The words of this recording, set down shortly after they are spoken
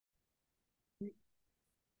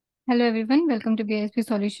Hello everyone, welcome to BISP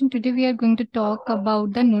Solution. Today we are going to talk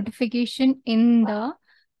about the notification in the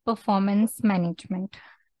performance management.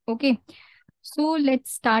 Okay, so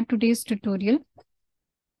let's start today's tutorial.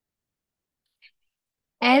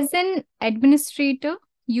 As an administrator,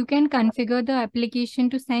 you can configure the application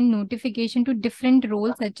to send notification to different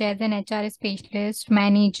roles such as an HR specialist,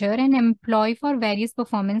 manager, and employee for various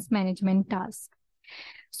performance management tasks.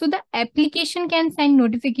 So the application can send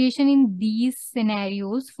notification in these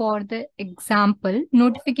scenarios. For the example,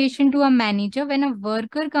 notification to a manager when a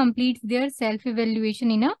worker completes their self-evaluation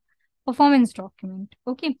in a performance document.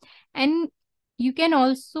 Okay. And you can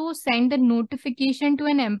also send the notification to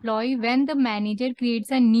an employee when the manager creates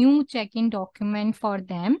a new check-in document for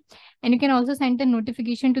them. And you can also send the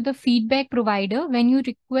notification to the feedback provider when you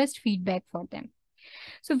request feedback for them.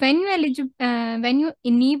 So when you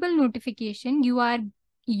enable notification,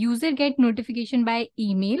 user get notification by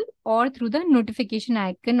email or through the notification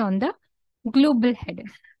icon on the global header.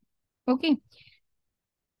 Okay.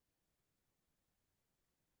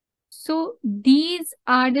 So these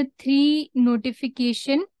are the three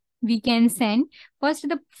notification we can send. First,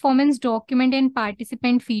 the performance document and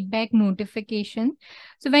participant feedback notification.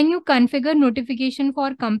 So when you configure notification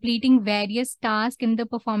for completing various tasks in the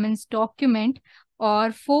performance document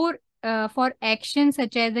or for actions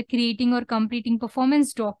such as the creating or completing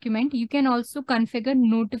performance document, you can also configure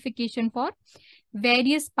notification for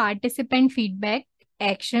various participant feedback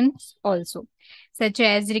actions also, such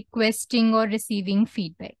as requesting or receiving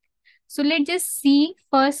feedback. So let's just see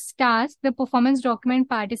first task, the performance document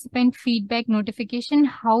participant feedback notification,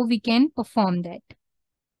 how we can perform that.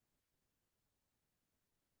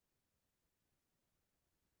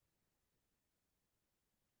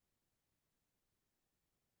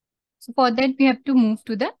 So for that, we have to move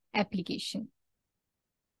to the application.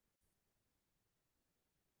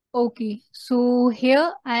 Okay, so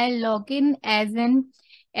here I'll log in as an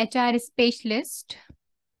HR specialist.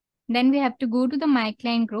 Then we have to go to the My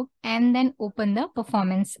Client group and then open the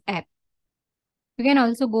performance app. You can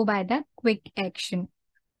also go by the quick action.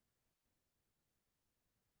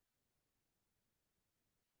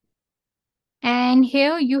 And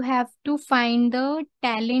here you have to find the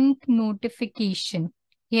talent notification.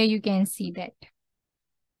 Here you can see that.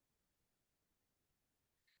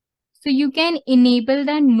 So you can enable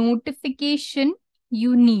the notification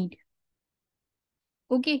you need.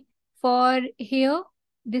 Okay. For here,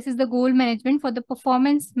 this is the goal management. For the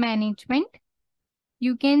performance management,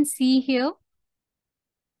 you can see here,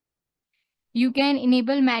 you can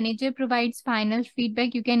enable manager provides final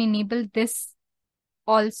feedback. You can enable this.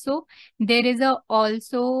 Also, there is a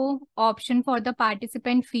also option for the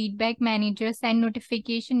participant feedback manager send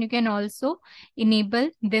notification. You can also enable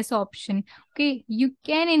this option. Okay, you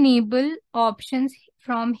can enable options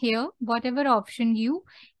from here, whatever option you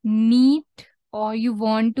need or you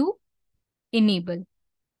want to enable.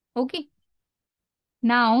 Okay,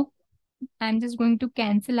 now I'm just going to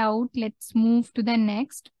cancel out. Let's move to the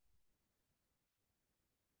next.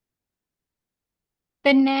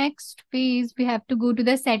 The next phase, we have to go to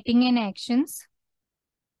the setting and actions.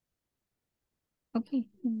 Okay,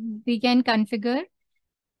 we can configure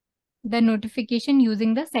the notification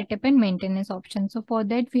using the setup and maintenance option. So for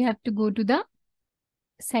that, we have to go to the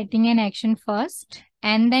setting and action first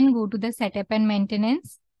and then go to the setup and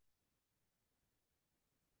maintenance.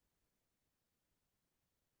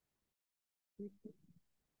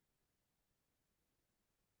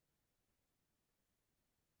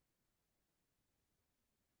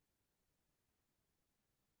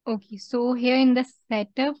 Okay, so here in the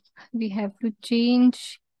setup, we have to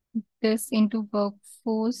change this into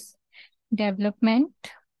workforce development.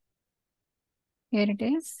 Here it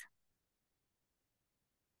is.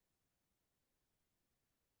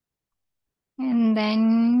 And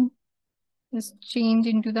then just change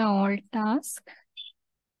into the all task.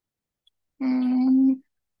 And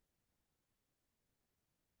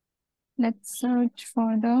let's search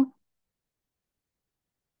for the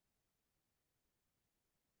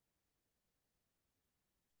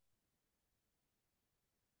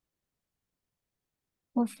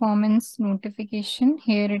performance notification.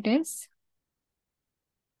 Here it is.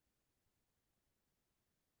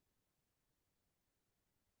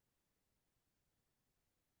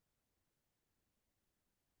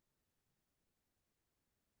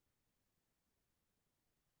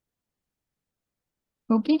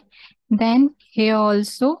 Okay, then here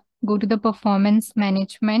also go to the performance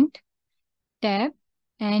management tab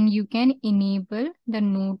and you can enable the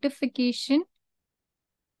notification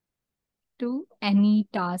to any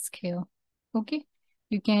task here. Okay,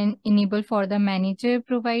 You can enable for the manager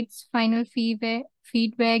provides final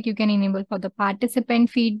feedback. You can enable for the participant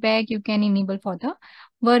feedback. You can enable for the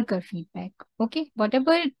worker feedback. Okay,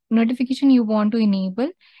 whatever notification you want to enable,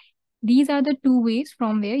 these are the two ways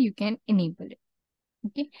from where you can enable it.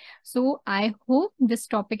 Okay, so I hope this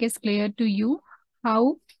topic is clear to you,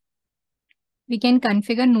 how we can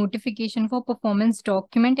configure notification for performance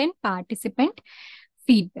document and participant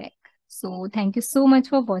feedback. So thank you so much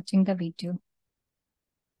for watching the video.